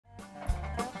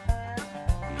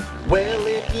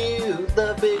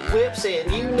whips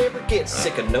and you never get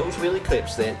sick of nose wheelie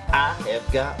clips, then I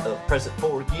have got a present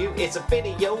for you. It's a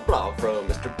video blog from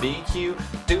Mr. BQ.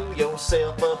 Do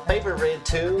yourself a favor and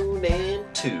tune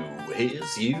into his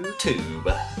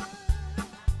YouTube.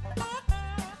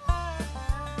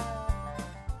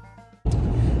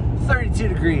 32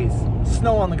 degrees,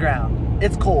 snow on the ground.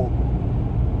 It's cold,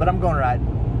 but I'm going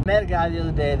riding. Met a guy the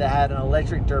other day that had an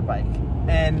electric dirt bike,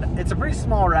 and it's a pretty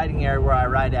small riding area where I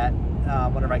ride at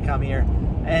whenever I come here.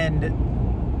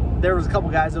 And there was a couple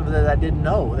guys over there that I didn't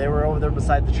know. They were over there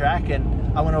beside the track,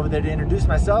 and I went over there to introduce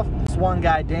myself. This one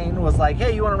guy, Dain, was like,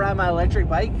 "Hey, you want to ride my electric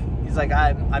bike?" He's like,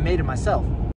 I made it myself.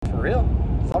 For real?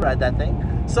 I'll ride that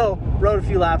thing. So rode a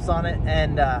few laps on it,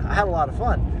 and I had a lot of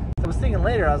fun. I was thinking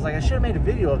later, I was like, I should have made a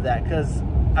video of that, because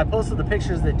I posted the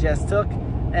pictures that Jess took,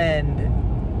 and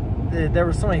there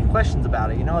were so many questions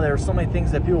about it. You know, there were so many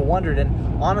things that people wondered,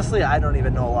 and honestly, I don't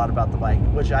even know a lot about the bike,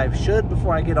 which I should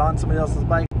before I get on somebody else's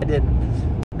bike. I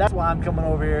didn't. That's why I'm coming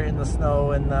over here in the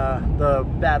snow and the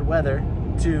bad weather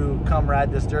to come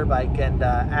ride this dirt bike and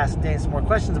ask Dain some more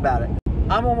questions about it.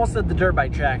 I'm almost at the dirt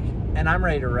bike track, and I'm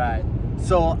ready to ride.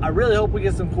 So I really hope we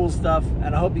get some cool stuff,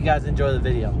 and I hope you guys enjoy the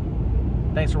video.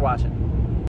 Thanks for watching.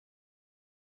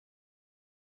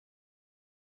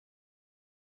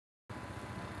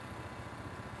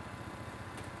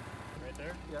 Right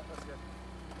there? Yeah, that's good.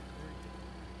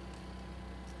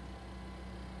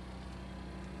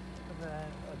 And then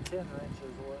a 10 wrench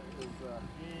is what is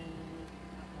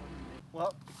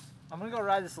well, I'm gonna go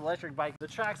ride this electric bike. The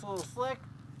track's a little slick,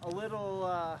 a little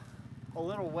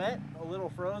wet, a little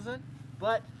frozen,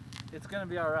 but it's gonna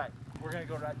be all right. We're gonna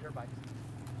go ride dirt bikes.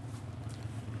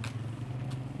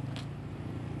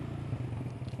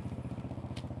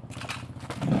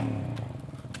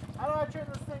 How do I turn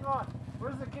this thing on?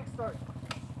 Where's the kickstart?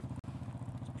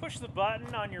 Push the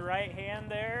button on your right hand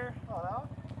there. Oh, that one?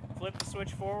 Flip the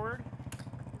switch forward.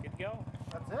 Good to go.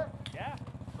 That's it? Yeah.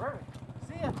 Perfect.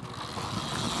 See ya.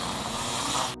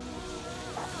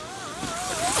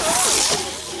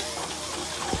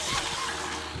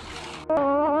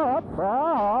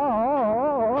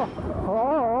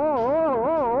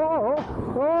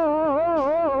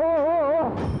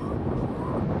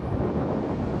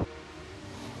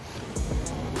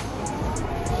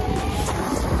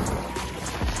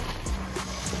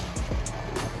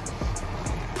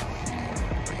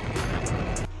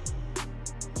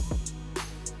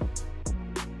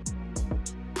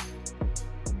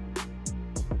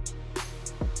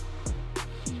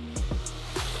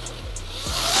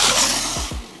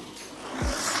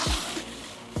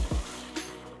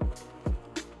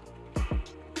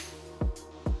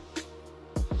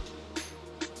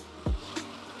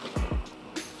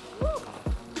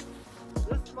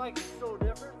 Bike is so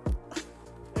different.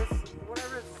 It's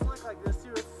whenever it's slick like this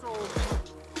too, it's so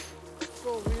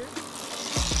weird.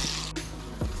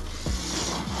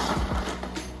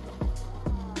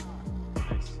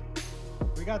 Nice.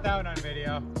 We got that one on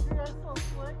video. You guys so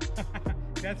slick.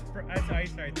 That's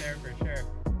ice right there for sure.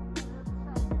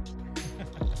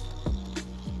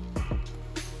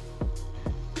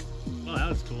 Well, that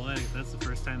was cool. I think that's the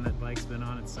first time that bike's been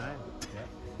on its side.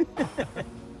 Yeah. It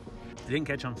didn't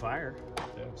catch on fire.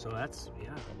 So that's, yeah,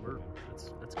 that's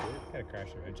good. Gotta crash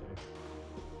eventually.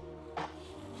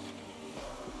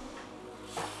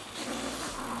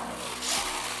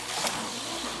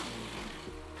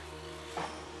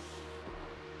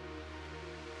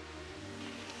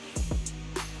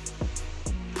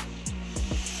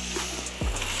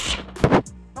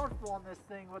 Comfortable on this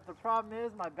thing, but the problem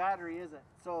is my battery isn't.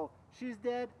 So she's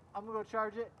dead. I'm gonna go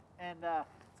charge it, and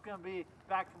it's gonna be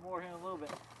back for more here in a little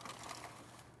bit.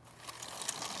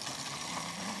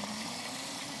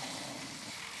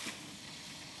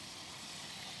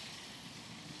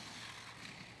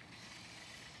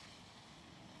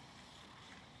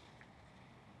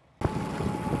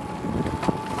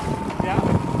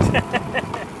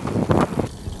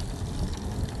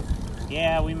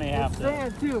 Yeah, we may have to.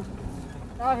 Sand too.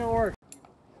 Not gonna work.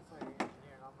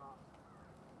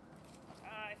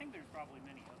 I think there's probably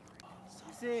many other reasons.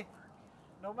 You see,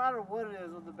 no matter what it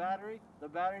is with the battery's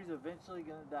eventually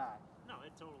gonna die. No,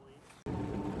 it totally is.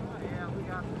 Oh yeah, we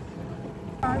got this.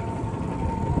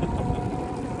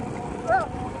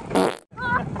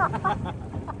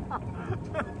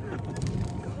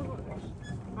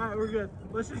 Alright, we're good.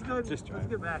 Let's just go. Let's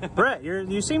get back. Brett,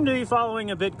 you seem to be following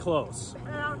a bit close.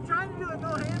 And I'm trying to do a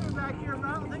no-hander back here, but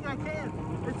I don't think I can.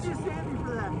 It's too sandy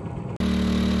for that.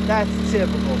 That's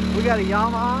typical. We got a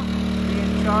Yamaha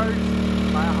being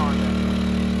charged by a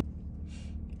Honda.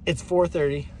 It's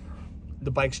 4:30. The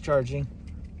bike's charging.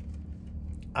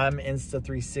 I'm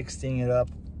Insta360ing it up.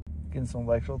 Getting some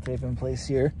electrical tape in place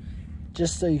here,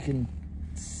 just so you can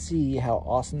see how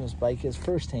awesome this bike is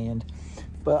firsthand.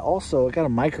 But also, I got a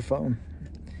microphone,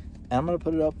 and I'm gonna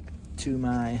put it up to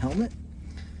my helmet.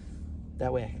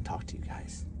 That way I can talk to you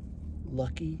guys.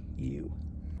 Lucky you.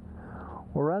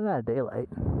 We're running out of daylight.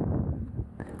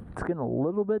 It's getting a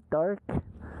little bit dark.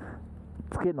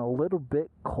 It's getting a little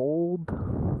bit cold.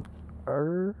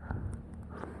 But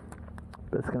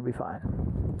it's gonna be fine.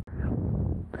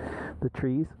 The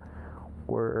trees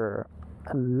were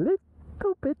a little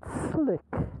bit slick,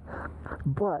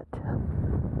 but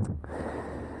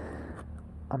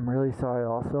I'm really sorry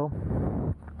also,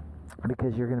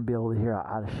 because you're gonna be able to hear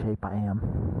how out of shape I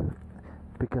am,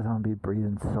 because I'm gonna be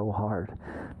breathing so hard,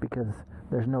 because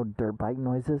there's no dirt bike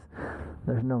noises,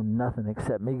 there's no nothing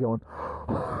except me going.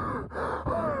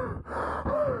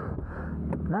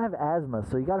 And I have asthma,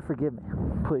 so you gotta forgive me,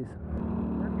 please.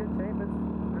 We're in good shape.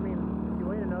 I mean, if you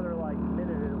wait another like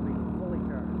minute, it'll be fully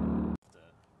charged.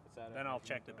 Then I'll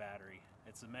check the battery.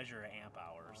 It's a measure of amp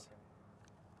hours.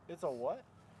 Okay. It's a what?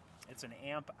 It's an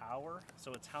amp hour,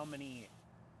 so it's how many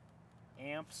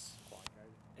amps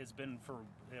it's been for.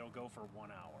 It'll go for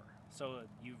 1 hour. So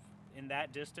you've in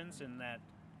that distance, in that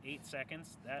 8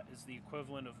 seconds, that is the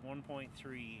equivalent of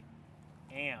 1.3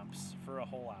 amps for a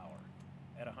whole hour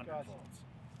at 100 Gotcha. volts.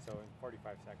 So in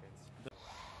 45 seconds.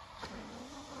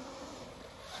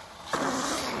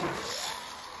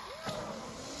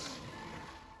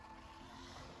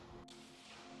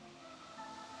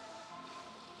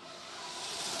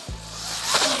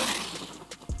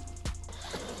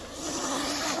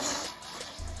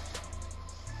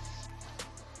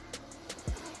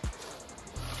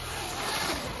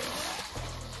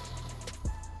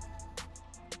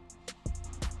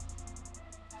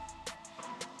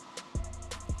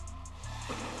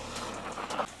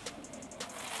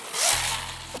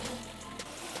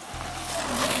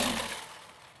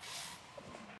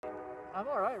 I'm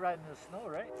alright riding in the snow,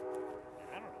 right?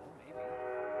 I don't know, maybe.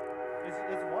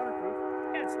 It's waterproof.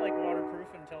 Yeah, it's like waterproof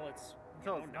until it's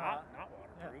Until it's not Yeah,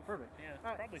 waterproof. perfect. Yeah,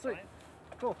 All right, probably sweet. fine.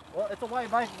 Cool. Well, it's a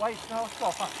white bike, white snow, it's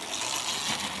all fine.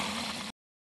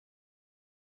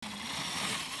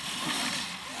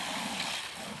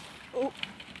 Oh.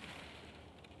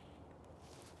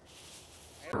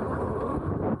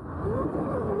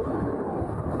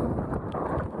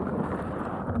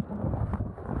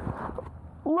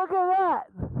 Look at that!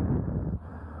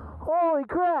 Holy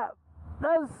crap!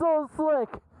 That's so slick!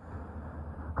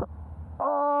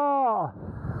 Oh!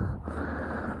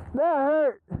 That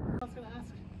hurt! I was gonna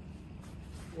ask,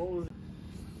 what was it?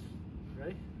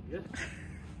 Ready? Good?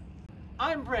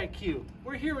 I'm Brett Q.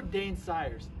 We're here with Dain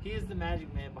Sires. He is the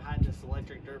magic man behind this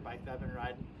electric dirt bike that I've been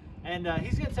riding. And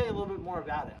he's gonna tell you a little bit more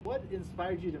about it. What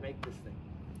inspired you to make this thing?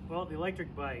 Well, the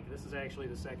electric bike, this is actually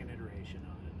the second iteration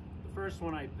of it. The first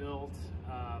one I built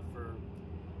for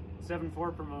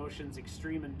 7.4 Promotions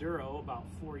Extreme Enduro about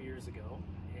 4 years ago.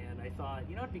 And I thought,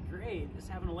 you know, it'd be great just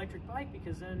have an electric bike,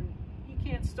 because then you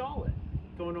can't stall it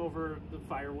going over the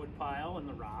firewood pile and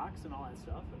the rocks and all that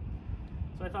stuff.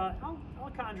 So I thought,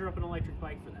 I'll conjure up an electric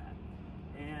bike for that.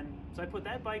 And so I put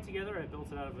that bike together. I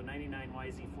built it out of a 99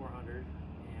 YZ400.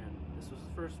 And this was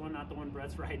the first one, not the one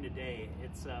Brett's riding today.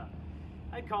 It's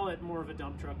I'd call it more of a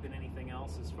dump truck than anything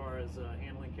else as far as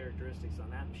handling characteristics on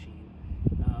that machine.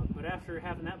 But after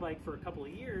having that bike for a couple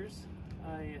of years,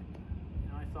 I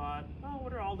thought, oh,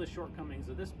 what are all the shortcomings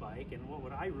of this bike, and what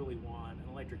would I really want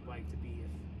an electric bike to be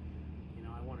if,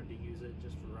 I wanted to use it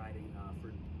just for riding,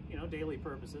 for, daily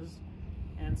purposes.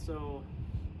 And so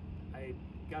I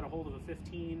got a hold of a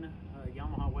 15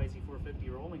 Yamaha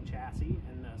YZ450 rolling chassis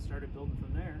and started building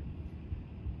from there.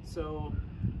 So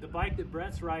the bike that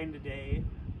Brett's riding today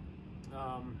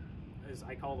is,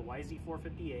 I call the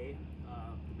YZ450A.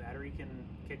 The battery can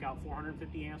kick out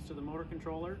 450 amps to the motor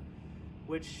controller,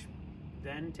 which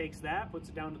then takes that, puts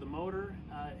it down to the motor.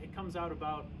 It comes out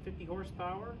about 50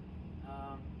 horsepower.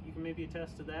 You can maybe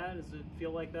attest to that. Does it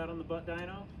feel like that on the butt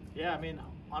dyno? Yeah, I mean,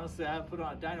 honestly, I haven't put it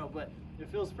on a dyno, but it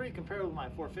feels pretty comparable to my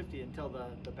 450 until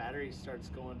the battery starts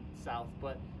going south.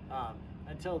 But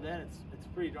until then, it's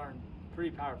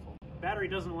pretty powerful. Battery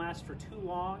doesn't last for too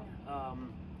long.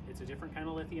 It's a different kind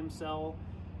of lithium cell,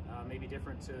 maybe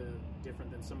different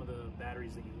than some of the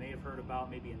batteries that you may have heard about,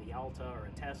 maybe in the Alta or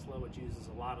a Tesla, which uses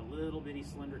a lot of little bitty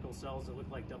cylindrical cells that look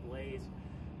like AA's.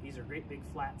 These are great big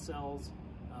flat cells.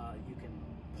 You can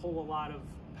pull a lot of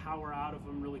power out of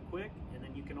them really quick, and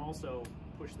then you can also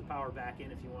push the power back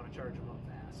in if you want to charge them up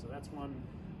fast. So that's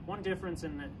one difference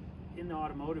in the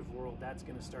automotive world. That's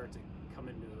going to start to come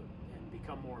into and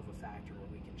become more of a factor, where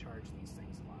we can charge these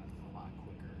things a lot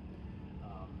quicker.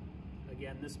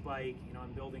 again, this bike, you know,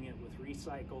 I'm building it with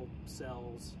recycled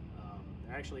cells.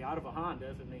 They're actually out of a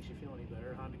Honda, if it makes you feel any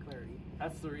better, Honda Clarity.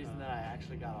 That's the reason that I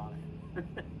actually got on it.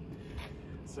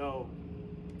 So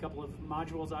a couple of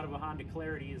modules out of a Honda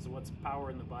Clarity is what's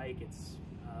powering the bike. It's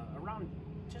around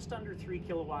just under 3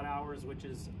 kilowatt hours, which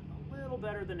is a little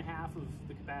better than half of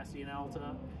the capacity in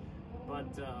Alta.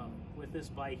 But with this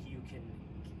bike, you can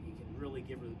really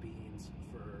give her the beans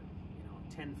for, you know,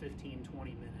 10, 15,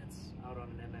 20 minutes out on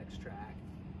an MX track,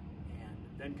 and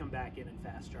then come back in and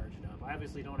fast charge it up. I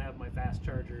obviously don't have my fast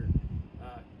charger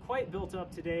quite built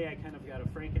up today. I kind of got a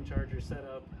Franken charger set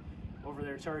up over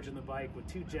there charging the bike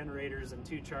with 2 generators and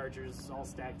 2 chargers all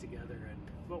stacked together,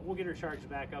 but we'll get her charged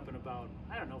back up in about,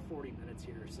 I don't know, 40 minutes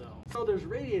here or so. So there's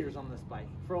radiators on this bike.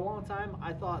 For a long time,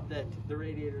 I thought that the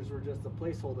radiators were just a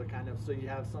placeholder kind of, so you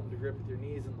have something to grip with your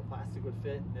knees and the plastic would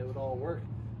fit and it would all work.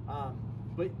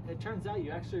 But it turns out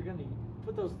you actually are going to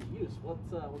put those to use.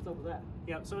 What's up with that?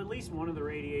 Yeah, so at least one of the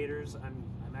radiators I'm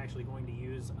actually going to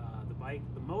use. The bike,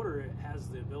 the motor has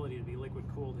the ability to be liquid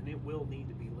cooled, and it will need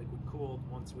to be liquid cooled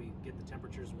once we get the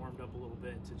temperatures warmed up a little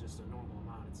bit to just a normal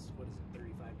amount. It's, what is it,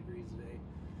 35 degrees today.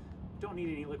 Don't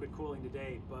need any liquid cooling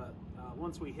today, but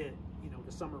once we hit, you know,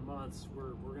 the summer months,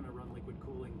 we're going to run liquid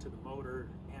cooling to the motor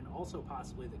and also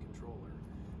possibly the controller.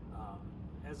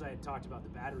 As I had talked about the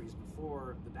batteries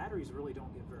before, the batteries really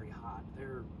don't get very hot.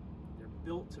 They're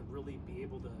built to really be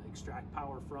able to extract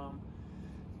power from.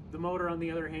 The motor, on the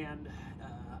other hand,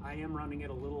 I am running it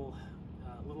a little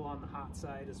on the hot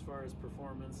side as far as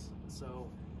performance, so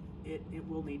it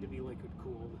will need to be liquid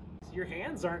cooled. Your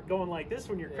hands aren't going like this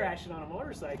when you're crashing on a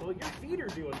motorcycle. Your feet are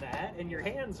doing that, and your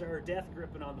hands are death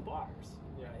gripping on the bars,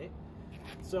 right?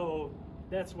 So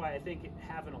that's why I think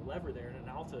having a lever there, and an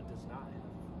Alta doesn't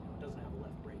have a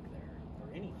left brake there or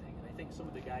anything. And I think some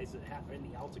of the guys that have in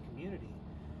the Alta community,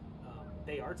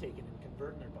 they are taking and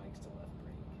converting their bikes to left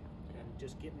brake and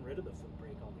just getting rid of the foot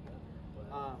brake altogether.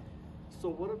 But, so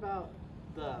what about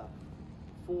the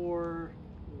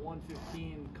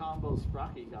 115 combo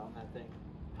sprocket you got on that thing?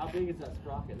 How big is that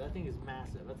sprocket? That thing is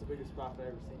massive. That's the biggest sprocket I've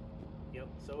ever seen. Yep.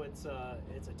 So it's a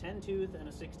 10 tooth and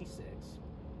a 66.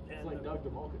 It's like Doug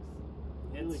DeMocus.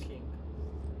 Really king.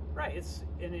 Right. It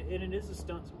is a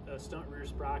stunt rear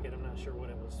sprocket. I'm not sure what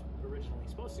it was originally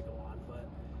supposed to go on, but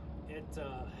it.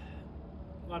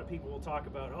 A lot of people will talk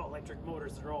about, oh, electric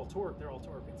motors, they're all torque.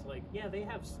 It's like, yeah, they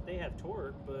have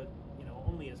torque, but you know,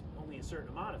 only a certain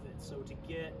amount of it. So to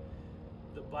get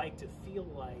the bike to feel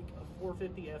like a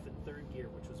 450F in third gear,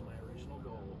 which was my original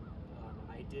goal,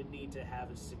 I did need to have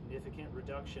a significant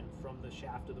reduction from the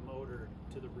shaft of the motor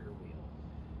to the rear wheel.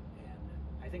 And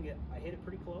I think I hit it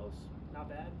pretty close, not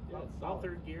bad, about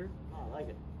third gear. Oh, I like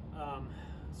it.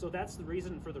 So that's the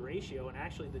reason for the ratio, and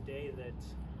actually the day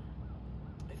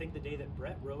that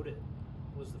Brett rode it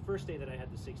was the first day that I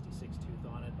had the 66 tooth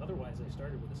on it. Otherwise, I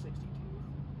started with a 60 tooth.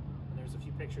 And there's a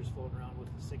few pictures floating around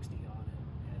with the 60 on it.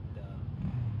 And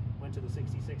went to the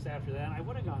 66 after that. I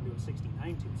would have gone to a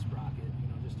 69 tooth sprocket, you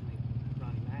know, just to make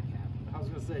Ronnie Mack happy. I was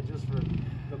going to say, just for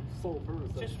the sole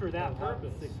purpose. Just for that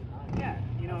purpose. 69. Yeah,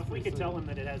 you know, if we could tell him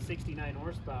that it has 69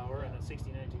 horsepower and a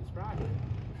 69 tooth sprocket,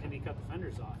 and he cut the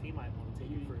fenders off, he might want to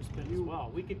take it for a spin as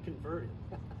well. We could convert it.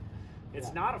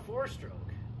 It's not a 4-stroke.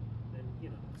 You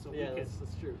know, so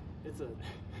that's true. It's a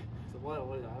what? I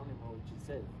don't even know what you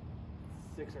said.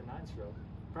 6 or 9 stroke.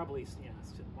 Probably, yeah,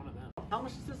 it's one of them. How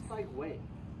much does this bike weigh?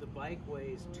 The bike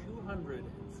weighs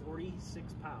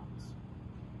 246 pounds.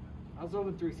 I was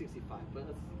hoping 365, but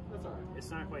that's all right. It's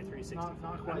not quite 365.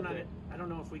 Not quite there. I don't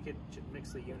know if we could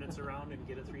mix the units around and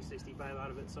get a 365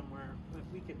 out of it somewhere. But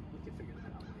we could figure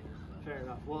that out later. Fair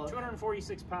enough. Well,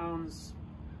 246 pounds.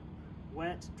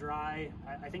 Wet, dry.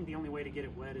 I think the only way to get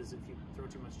it wet is if you throw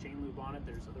too much chain lube on it.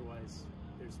 Otherwise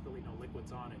there's really no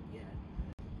liquids on it yet.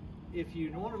 If you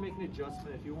want to make an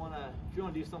adjustment, if you want to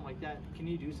do something like that, can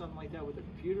you do something like that with a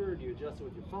computer? Or do you adjust it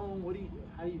with your phone?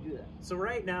 How do you do that? So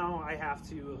right now I have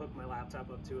to hook my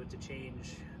laptop up to it to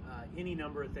change any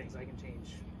number of things. I can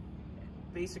change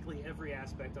basically every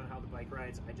aspect on how the bike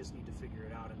rides. I just need to figure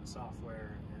it out in the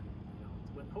software, and you know,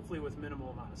 hopefully with minimal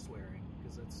amount of swearing,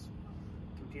 because it's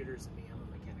computers and me. I'm a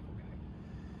mechanical guy.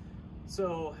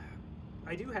 So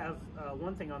I do have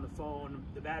one thing on the phone.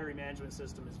 The battery management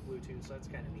system is Bluetooth, so that's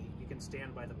kind of neat. You can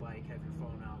stand by the bike, have your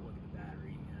phone out, look at the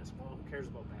battery, and ask, well, who cares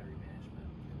about battery management?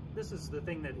 This is the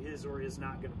thing that is or is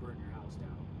not going to burn your house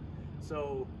down.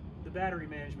 So the battery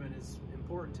management is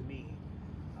important to me.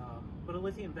 But a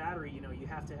lithium battery, you know, you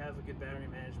have to have a good battery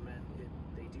management.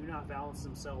 They do not balance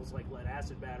themselves like lead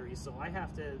acid batteries, so I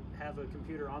have to have a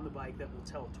computer on the bike that will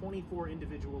tell 24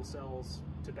 individual cells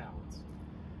to balance.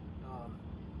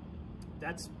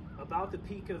 That's about the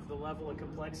peak of the level of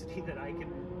complexity that I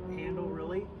can handle,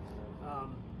 really.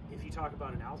 If you talk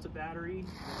about an Alta battery,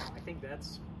 I think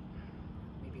that's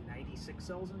maybe 96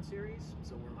 cells in series.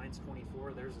 So where mine's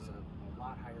 24, theirs is a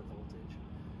lot higher voltage.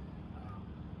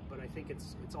 But I think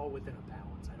it's all within a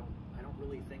balance. I don't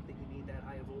really think that you need that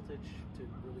high a voltage to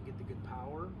really get the good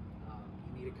power.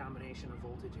 You need a combination of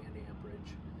voltage and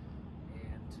amperage,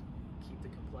 and keep the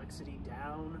complexity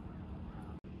down.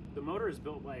 The motor is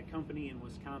built by a company in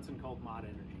Wisconsin called Mod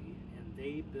Energy, and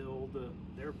they build,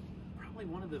 they're probably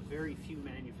one of the very few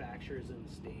manufacturers in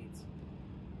the States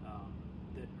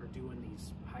that are doing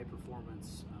these high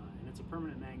performance, and it's a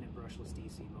permanent magnet brushless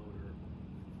DC motor,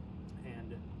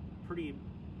 and pretty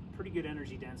good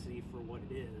energy density for what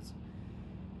it is.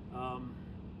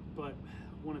 But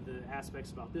one of the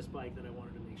aspects about this bike that I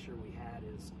wanted to make sure we had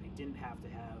is I didn't have to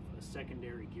have a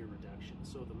secondary gear reduction.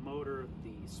 So the motor,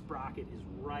 the sprocket is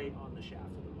right on the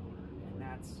shaft of the motor, and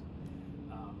that's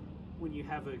when you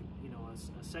have a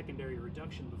secondary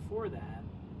reduction before that.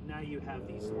 Now you have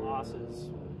these losses,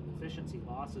 efficiency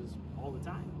losses, all the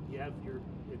time. You have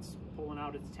it's pulling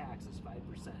out its taxes 5%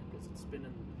 because it's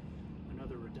spinning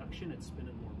another reduction. It's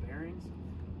spinning more bearings.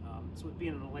 So with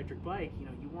being an electric bike,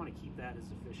 you want to keep that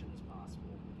as efficient as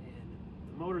possible. And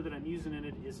the motor that I'm using in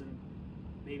it isn't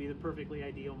maybe the perfectly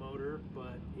ideal motor,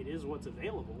 but it is what's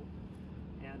available.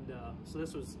 And so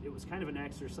it was kind of an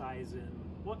exercise in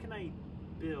what can I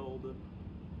build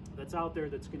that's out there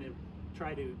that's going to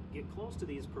try to get close to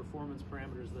these performance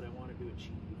parameters that I wanted to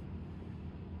achieve.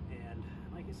 And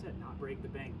like I said, not break the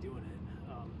bank doing it.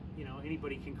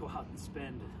 Anybody can go out and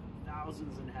spend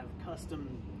thousands and have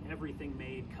custom everything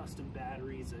made, custom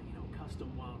batteries,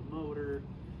 custom wound motor,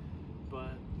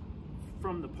 but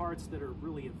from the parts that are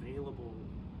really available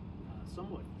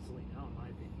somewhat easily now, in my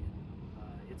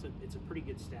opinion, it's a pretty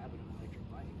good stab at an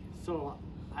electric bike. So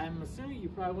I'm assuming you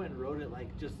probably went and rode it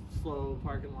like just slow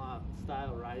parking lot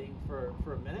style riding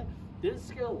for a minute. Did it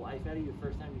scare the life out of you the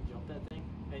first time you jumped that thing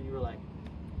and you were like,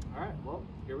 all right, well,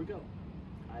 here we go.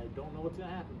 I don't know what's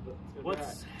gonna happen, but it's gonna be all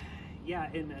right. Yeah,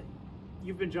 and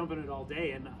you've been jumping it all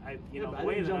day, and I didn't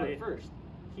jump it first.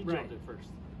 He jumped it first.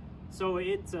 So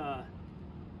it's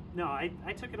no, I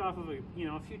took it off of a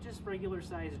few just regular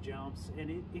sized jumps, and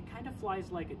it kind of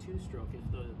flies like a two-stroke.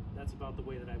 That's about the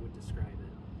way that I would describe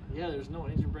it. Yeah, there's no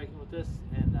engine braking with this,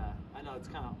 and I know it's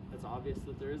obvious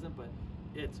that there isn't, but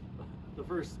it's the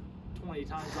first 20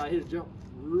 times I hit a jump,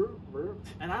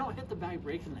 and I don't hit the back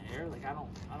brake in the air. Like I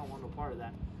don't want no part of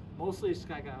that. Mostly it's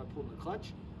I got pulled in the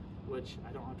clutch, which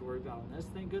I don't have to worry about on this,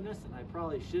 thank goodness. And I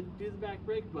probably should do the back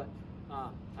brake, but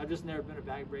I've just never been a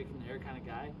back brake in the air kind of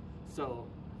guy. So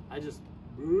I just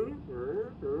I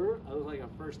was like a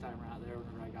first timer out there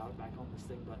whenever I got back on this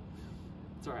thing, but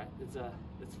it's all right.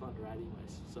 It's fun to ride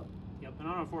anyways. So. Yep, and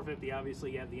on a 450,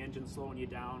 obviously you have the engine slowing you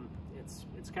down.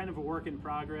 It's kind of a work in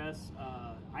progress.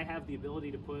 I have the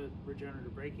ability to put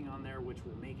regenerative braking on there, which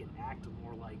will make it act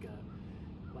more like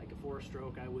a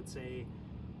 4-stroke, I would say.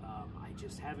 I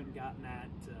just haven't gotten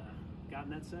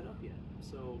that set up yet.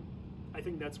 So I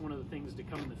think that's one of the things to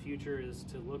come in the future is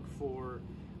to look for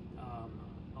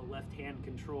a left-hand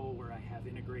control where I have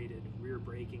integrated rear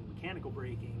braking, mechanical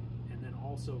braking, and then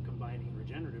also combining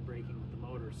regenerative braking with the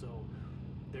motor. So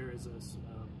there is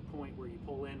a point where you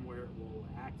pull in where it will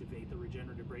activate the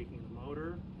regenerative braking of the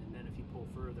motor, and then if you pull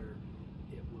further,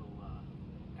 it will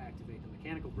activate the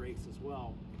mechanical brakes as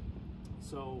well.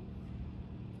 So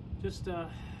just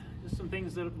some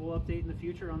things that we'll update in the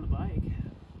future on the bike.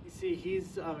 You see,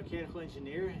 he's a mechanical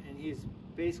engineer, and he's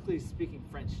basically speaking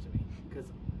French to me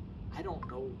because I don't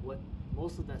know what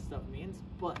most of that stuff means,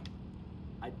 but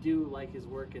I do like his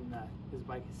work, and his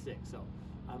bike is sick. So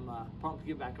I'm pumped to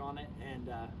get back on it and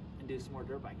do some more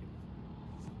dirt biking.